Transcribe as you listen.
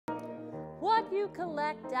What you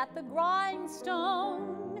collect at the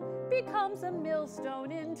grindstone becomes a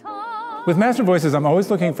millstone in time. With MasterVoices, I'm always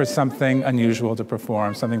looking for something unusual to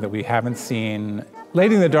perform, something that we haven't seen.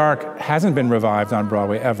 Lady in the Dark hasn't been revived on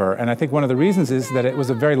Broadway ever, and I think one of the reasons is that it was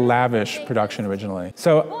a very lavish production originally.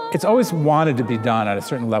 So it's always wanted to be done at a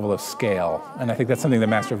certain level of scale, and I think that's something that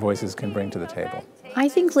MasterVoices can bring to the table. I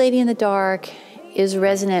think Lady in the Dark is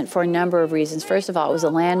resonant for a number of reasons. First of all, it was a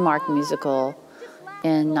landmark musical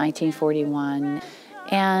in 1941.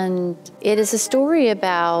 And it is a story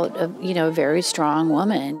about a very strong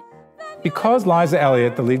woman. Because Liza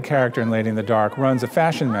Elliott, the lead character in Lady in the Dark, runs a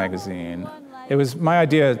fashion magazine, it was my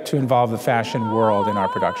idea to involve the fashion world in our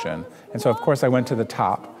production. And so, of course, I went to the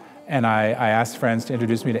top, and I asked friends to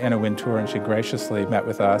introduce me to Anna Wintour, and she graciously met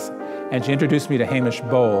with us. And she introduced me to Hamish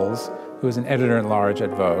Bowles, who is an editor-at-large at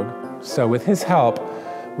Vogue. So with his help,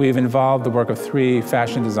 we've involved the work of 3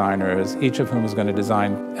 fashion designers, each of whom is going to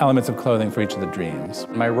design elements of clothing for each of the dreams.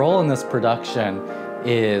 My role in this production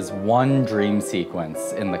is one dream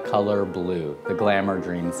sequence in the color blue, the glamour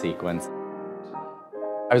dream sequence.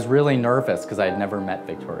 I was really nervous because I had never met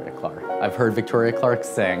Victoria Clark. I've heard Victoria Clark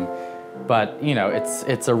sing, but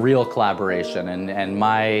it's a real collaboration, and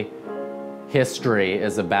my history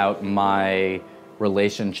is about my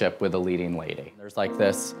relationship with a leading lady. There's like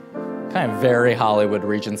this kind of very Hollywood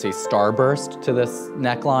Regency starburst to this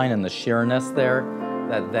neckline and the sheerness there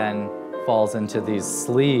that then falls into these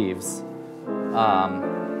sleeves,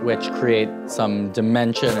 which create some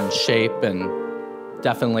dimension and shape and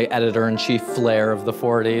definitely editor-in-chief flair of the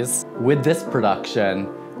 40s. With this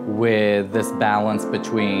production, with this balance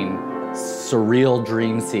between surreal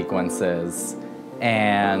dream sequences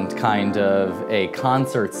and kind of a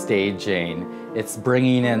concert staging, it's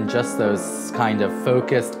bringing in just those kind of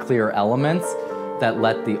focused, clear elements that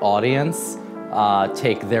let the audience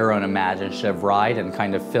take their own imaginative ride and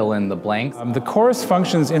kind of fill in the blanks. The chorus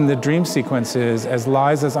functions in the dream sequences as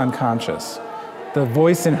Liza's unconscious. The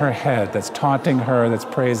voice in her head that's taunting her, that's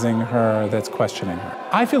praising her, that's questioning her.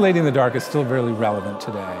 I feel Lady in the Dark is still really relevant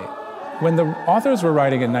today. When the authors were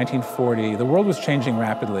writing in 1940, the world was changing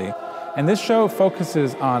rapidly. And this show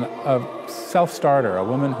focuses on a self-starter, a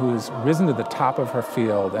woman who's risen to the top of her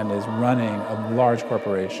field and is running a large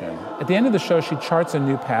corporation. At the end of the show, she charts a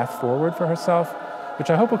new path forward for herself, which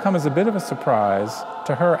I hope will come as a bit of a surprise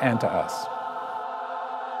to her and to us.